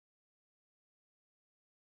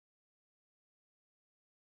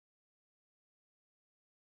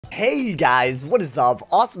Hey guys, what is up?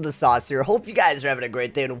 AwesomeTheSauce here. Hope you guys are having a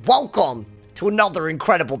great day and welcome to another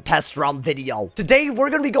incredible test run video. Today we're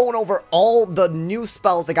going to be going over all the new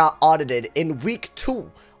spells that got audited in week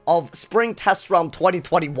 2 of Spring Test Run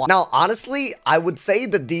 2021. Now, honestly, I would say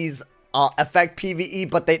that these affect PvE,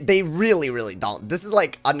 but they really don't. This is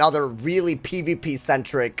like another really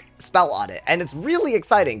PvP-centric spell audit, and it's really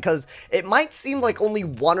exciting because it might seem like only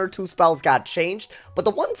 1 or 2 spells got changed, but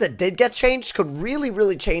the ones that did get changed could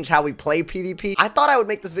really change how we play PvP. I thought I would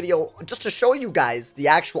make this video just to show you guys the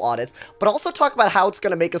actual audits, but also talk about how it's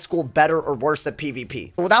going to make a school better or worse at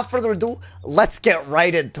PvP. But without further ado, let's get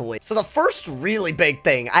right into it. So the first really big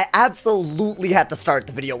thing, I absolutely had to start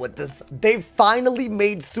the video with this. They finally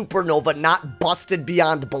made Supernova not busted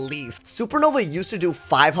beyond belief. Supernova used to do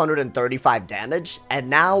 535 damage, and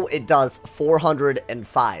now it does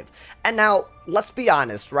 405. And now, let's be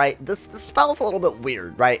honest, right? This spell's a little bit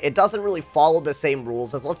weird, right? It doesn't really follow the same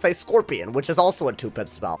rules as, let's say, Scorpion, which is also a 2-pip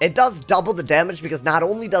spell. It does double the damage because not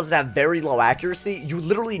only does it have very low accuracy, you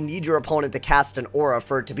literally need your opponent to cast an aura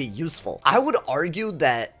for it to be useful. I would argue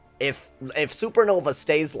that if Supernova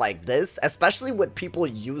stays like this, especially with people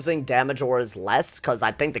using damage auras less, because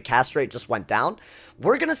I think the cast rate just went down,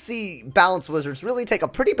 we're going to see Balanced Wizards really take a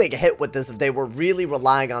pretty big hit with this if they were really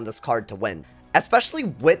relying on this card to win. Especially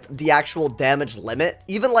with the actual damage limit.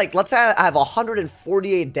 Even like, let's say I have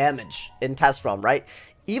 148 damage in Test Run, right?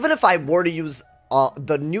 Even if I were to use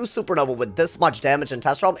the new Supernova with this much damage in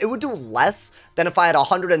Test Realm, it would do less than if I had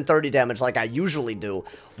 130 damage like I usually do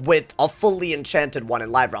with a fully enchanted one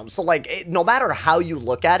in Live Realm. So like, no matter how you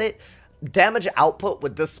look at it, damage output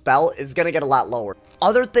with this spell is going to get a lot lower.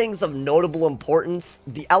 Other things of notable importance,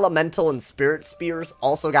 the Elemental and Spirit Spears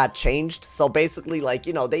also got changed. So basically, like,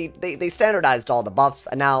 you know, they standardized all the buffs,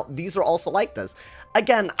 and now these are also like this.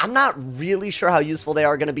 Again, I'm not really sure how useful they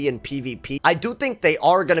are going to be in PvP. I do think they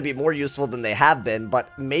are going to be more useful than they have been,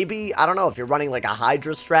 but maybe, I don't know, if you're running like a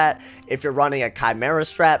Hydra strat, if you're running a Chimera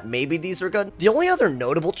strat, maybe these are good. The only other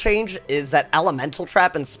notable change is that Elemental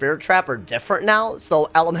Trap and Spirit Trap are different now, so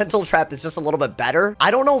Elemental Trap is just a little bit better.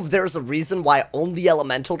 I don't know if there's a reason why only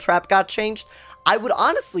Elemental Trap got changed. I would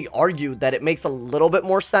honestly argue that it makes a little bit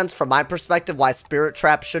more sense from my perspective why Spirit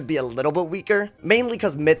Trap should be a little bit weaker. Mainly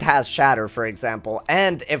because Myth has Shatter, for example.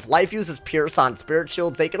 And if Life uses Pierce on Spirit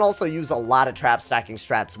Shields, they can also use a lot of trap stacking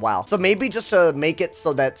strats well. So maybe just to make it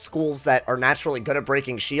so that schools that are naturally good at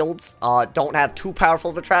breaking shields don't have too powerful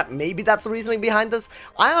of a trap, maybe that's the reasoning behind this.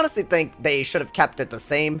 I honestly think they should have kept it the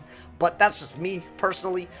same, but that's just me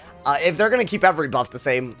personally. If they're going to keep every buff the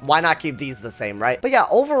same, why not keep these the same, right? But yeah,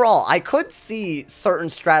 overall, I could see certain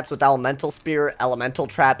strats with Elemental Spear, Elemental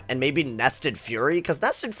Trap, and maybe Nested Fury, because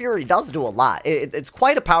Nested Fury does do a lot. It's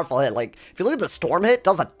quite a powerful hit. Like, if you look at the Storm hit, it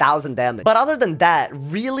does 1,000 damage. But other than that,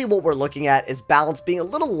 really what we're looking at is Balance being a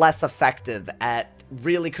little less effective at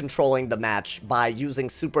really controlling the match by using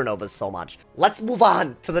Supernovas so much. Let's move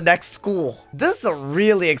on to the next school. This is a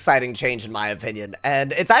really exciting change in my opinion,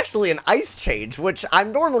 and it's actually an ice change, which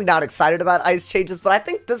I'm normally not excited about ice changes, but I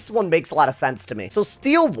think this one makes a lot of sense to me. So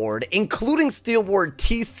Steel Ward, including Steel Ward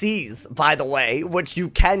TCs, by the way, which you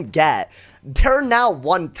can get, they're now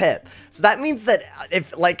 1 pip. So that means that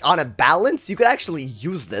if, like, on a balance, you could actually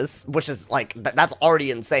use this, which is, like, that's already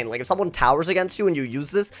insane. Like, if someone towers against you and you use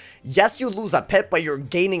this, yes, you lose a pip, but you're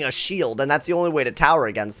gaining a shield, and that's the only way to tower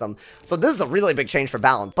against them. So this is a really big change for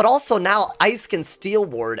balance. But also now, Ice can Steel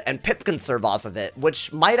Ward, and Pip can serve off of it,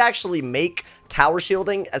 which might actually make tower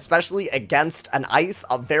shielding, especially against an Ice,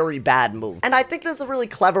 a very bad move. And I think this is a really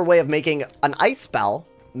clever way of making an Ice spell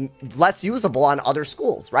less usable on other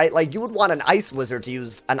schools, right? Like, you would want an Ice Wizard to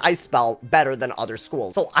use an Ice spell better than other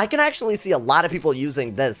schools. So I can actually see a lot of people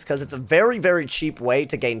using this because it's a very cheap way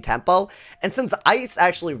to gain tempo. And since Ice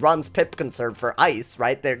actually runs Pip Conserve for Ice,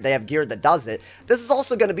 right? They have gear that does it. This is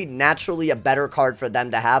also going to be naturally a better card for them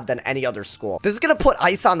to have than any other school. This is going to put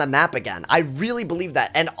Ice on the map again. I really believe that.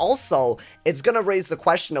 And also, it's going to raise the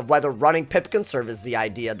question of whether running Pip Conserve is the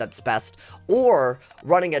idea that's best, or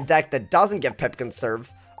running a deck that doesn't give Pip Conserve,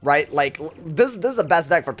 right? Like, this is the best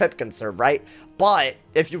deck for Pip Conserve, right? But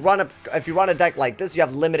if you run a deck like this, you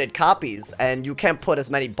have limited copies, and you can't put as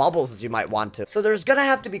many bubbles as you might want to. So there's gonna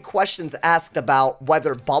have to be questions asked about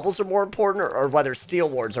whether bubbles are more important or whether Steel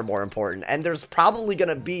Wards are more important. And there's probably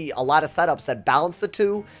gonna be a lot of setups that balance the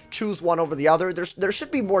two, choose one over the other. There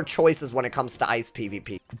should be more choices when it comes to Ice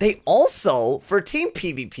PvP. They also, for team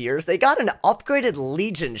PvPers, they got an upgraded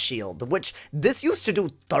Legion shield, which this used to do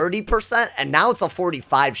 30%, and now it's a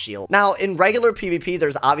 45 shield. Now, in regular PvP,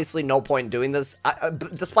 there's obviously no point in doing this.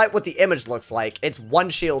 Despite what the image looks like, it's 1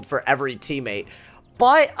 shield for every teammate.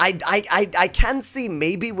 But I can see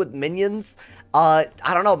maybe with minions, I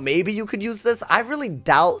don't know, maybe you could use this. I really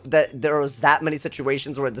doubt that there was that many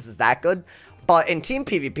situations where this is that good. But in team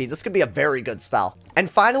PvP, this could be a very good spell. And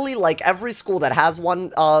finally, like every school that has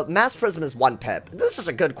one, Mass Prism is 1 pip. This is just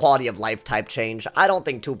a good quality of life type change. I don't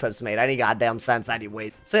think 2 pips made any goddamn sense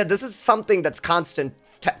anyway. So yeah, this is something that's constant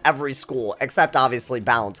to every school, except obviously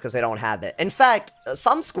Balance, because they don't have it. In fact,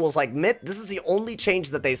 some schools like Myth, this is the only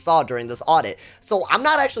change that they saw during this audit. So I'm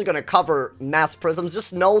not actually going to cover Mass Prisms.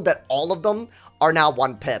 Just know that all of them are now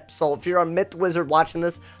 1 pip. So if you're a Myth Wizard watching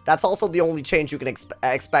this, that's also the only change you can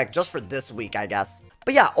expect just for this week, I guess.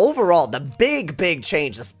 But yeah, overall, the big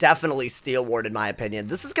change is definitely Steel Ward, in my opinion.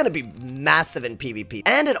 This is going to be massive in PvP.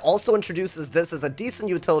 And it also introduces this as a decent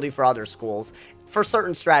utility for other schools for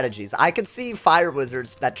certain strategies. I could see Fire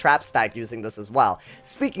Wizards that trap stack using this as well.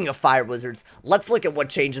 Speaking of Fire Wizards, let's look at what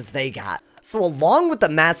changes they got. So along with the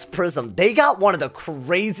Mass Prism, they got one of the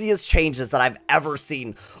craziest changes that I've ever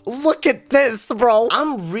seen. Look at this, bro.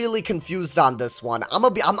 I'm really confused on this one.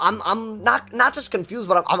 I'm not just confused,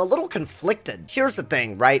 but I'm a little conflicted. Here's the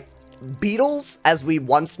thing, right? Beetles, as we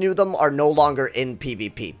once knew them, are no longer in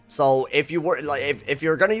PvP. So if you were like, if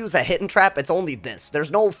you're gonna use a hit and trap, it's only this. There's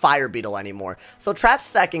no fire beetle anymore. So trap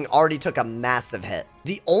stacking already took a massive hit.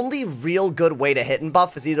 The only real good way to hit and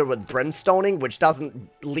buff is either with brimstoning, which doesn't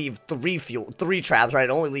leave 3 traps, right?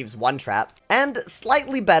 It only leaves 1 trap. And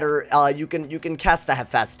slightly better, you can cast a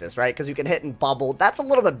Hephaestus, right? Because you can hit and bubble. That's a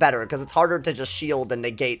little bit better because it's harder to just shield and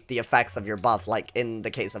negate the effects of your buff, like in the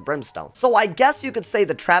case of brimstone. So I guess you could say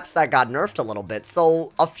the trap stack got nerfed a little bit.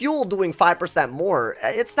 So a fuel doing 5% more,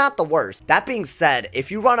 it's not the worst. That being said, if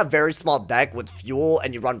you run a very small deck with fuel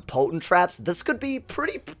and you run potent traps, this could be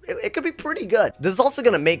it could be pretty good. This is also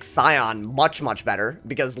going to make Scion much better,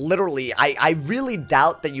 because literally I really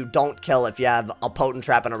doubt that you don't kill if you have a potent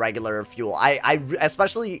trap and a regular fuel.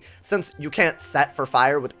 Especially since you can't set for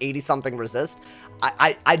fire with 80 something resist.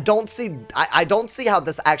 I don't see how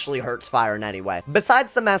this actually hurts fire in any way.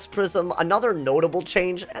 Besides the Mass Prism, another notable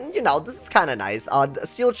change, and you know, this is kind of nice,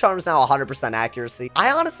 Steel Charm is now 100% accuracy.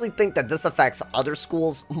 I honestly think that this affects other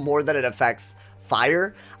schools more than it affects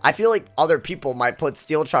fire. I feel like other people might put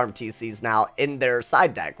Steel Charm TCs now in their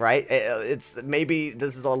side deck, right? It's maybe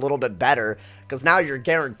this is a little bit better because now you're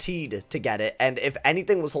guaranteed to get it, and if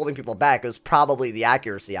anything was holding people back, it was probably the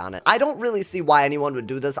accuracy on it. I don't really see why anyone would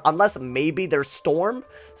do this unless maybe there's Storm,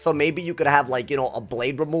 so maybe you could have, like, you know, a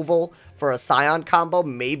blade removal for a Scion combo.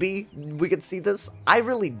 Maybe we could see this. I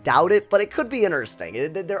really doubt it, but it could be interesting.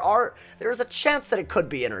 There's a chance that it could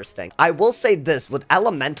be interesting. I will say this, with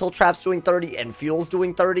elemental traps doing 30 and fuels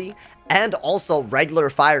doing 30, and also regular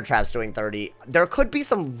fire traps doing 30, there could be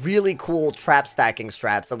some really cool trap stacking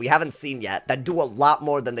strats that we haven't seen yet that do a lot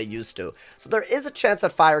more than they used to. So there is a chance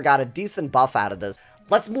that fire got a decent buff out of this.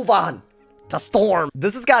 Let's move on to Storm.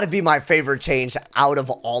 This has got to be my favorite change out of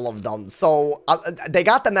all of them. So they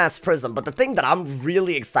got the Mass Prism, but the thing that I'm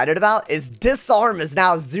really excited about is Disarm is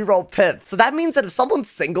now 0 pip. So that means that if someone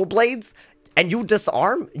single blades and you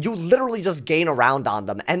disarm, you literally just gain a round on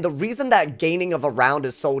them. And the reason that gaining of a round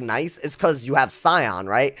is so nice is because you have Scion,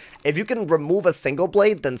 right? If you can remove a single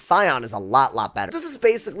blade, then Scion is a lot better. This is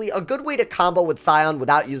basically a good way to combo with Scion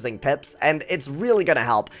without using pips, and it's really gonna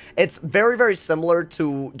help. It's very similar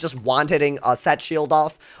to just wand-hitting a set shield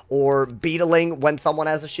off, or beetling when someone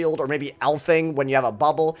has a shield, or maybe elfing when you have a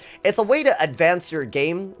bubble. It's a way to advance your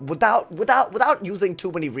game without using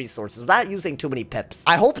too many resources, without using too many pips.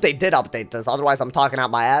 I hope they did update this, otherwise I'm talking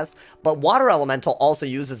out my ass. But Water Elemental also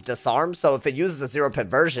uses Disarm, so if it uses a 0 pip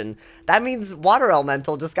version, that means Water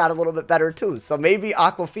Elemental just got a little bit better too. So maybe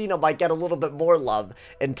Aquafina might get a little bit more love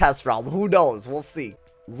in Test Realm. Who knows? We'll see.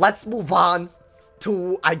 Let's move on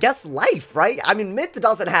to, I guess, Life, right? I mean, Myth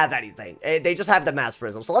doesn't have anything. They just have the Mass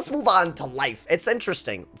Prism. So let's move on to Life. It's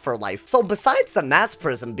interesting for Life. So besides the Mass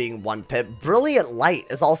Prism being 1 pip, Brilliant Light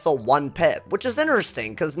is also 1 pip, which is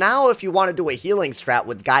interesting because now if you want to do a healing strat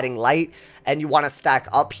with Guiding Light and you want to stack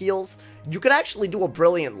up heals, you could actually do a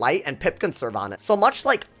Brilliant Light and pip conserve on it. So much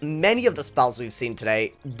like many of the spells we've seen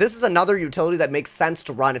today, this is another utility that makes sense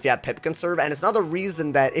to run if you have pip conserve, and it's another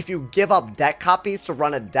reason that if you give up deck copies to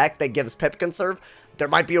run a deck that gives pip conserve, there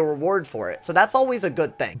might be a reward for it. So that's always a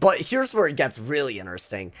good thing. But here's where it gets really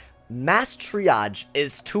interesting. Mass Triage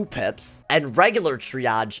is 2 pips, and regular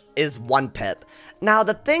Triage is 1 pip. Now,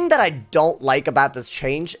 the thing that I don't like about this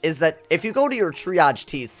change is that if you go to your Triage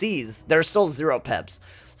TCs, there's still 0 pips.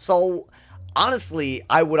 So honestly,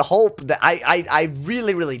 I would hope that I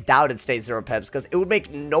really doubt it stays 0 pips, because it would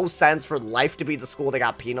make no sense for life to be the school that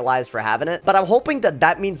got penalized for having it. But I'm hoping that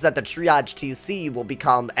that means that the triage TC will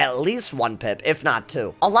become at least 1 pip, if not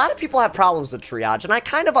 2. A lot of people have problems with triage, and I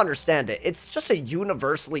kind of understand it. It's just a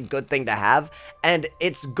universally good thing to have, and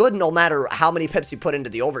it's good no matter how many pips you put into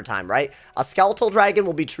the overtime, right? A skeletal dragon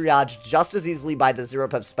will be triaged just as easily by the 0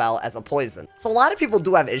 pip spell as a poison. So a lot of people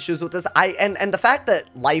do have issues with this. And the fact that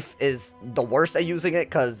life is the worst at using it,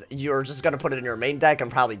 because you're just going to put it in your main deck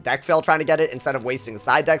and probably deck fail trying to get it instead of wasting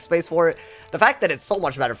side deck space for it. The fact that it's so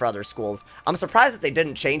much better for other schools, I'm surprised that they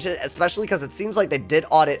didn't change it, especially because it seems like they did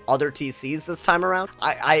audit other TCs this time around.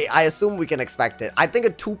 I assume we can expect it. I think a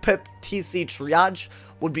 2 pip TC triage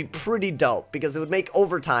would be pretty dope, because it would make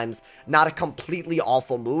overtimes not a completely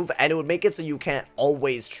awful move, and it would make it so you can't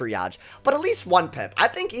always triage. But at least 1 pip. I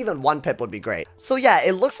think even 1 pip would be great. So yeah,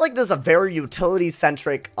 it looks like there's a very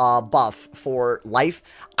utility-centric buff for life.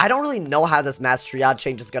 I don't really know how this mass triage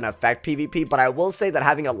change is going to affect PvP, but I will say that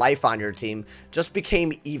having a life on your team just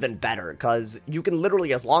became even better, because you can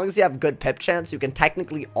literally, as long as you have good pip chance, you can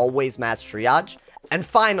technically always mass triage. And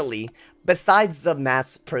finally, besides the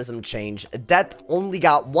mass prism change, Death only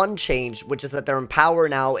got 1 change, which is that their Empower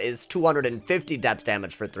now is 250 death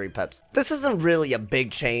damage for 3 pips. This isn't really a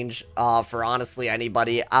big change for honestly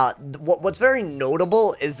anybody. What's very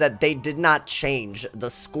notable is that they did not change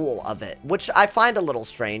the school of it, which I find a little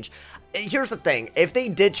strange. Here's the thing, if they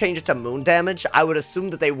did change it to moon damage, I would assume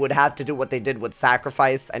that they would have to do what they did with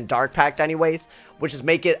Sacrifice and Dark Pact anyways, which is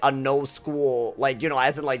make it a no school, like, you know,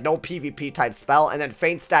 as in like no PvP type spell, and then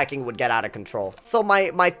Feint stacking would get out of control. So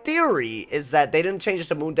my theory is that they didn't change it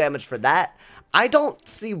to moon damage for that. I don't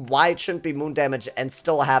see why it shouldn't be moon damage and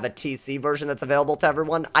still have a TC version that's available to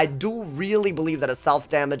everyone. I do really believe that a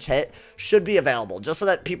self-damage hit should be available, just so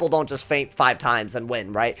that people don't just feint 5 times and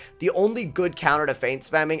win, right? The only good counter to feint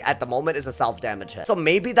spamming at the moment is a self-damage hit. So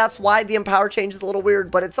maybe that's why the Empower change is a little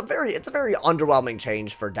weird, but it's a very underwhelming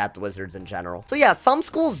change for Death Wizards in general. So yeah, some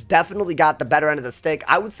schools definitely got the better end of the stick.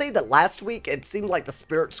 I would say that last week, it seemed like the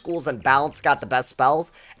Spirit schools and Balance got the best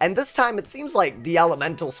spells, and this time it seems like the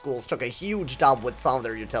Elemental schools took a huge dub with some of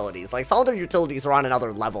their utilities. Like, some of their utilities are on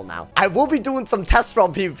another level now. I will be doing some tests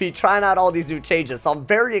from PvP, trying out all these new changes, so I'm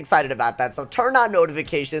very excited about that. So turn on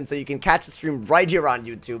notifications so you can catch the stream right here on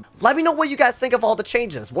YouTube. Let me know what you guys think of all the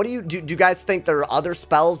changes. What do you guys think there are other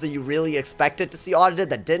spells that you really expected to see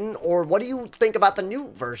audited that didn't? Or what do you think about the new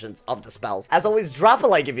versions of the spells? As always, drop a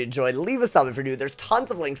like if you enjoyed, leave a sub if you're new. There's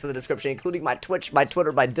tons of links in the description, including my Twitch, my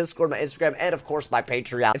Twitter, my Discord, my Instagram, and of course my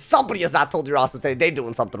Patreon. If somebody has not told you you're awesome today, they're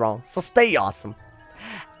doing something wrong. So stay awesome.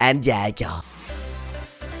 And yeah, y'all.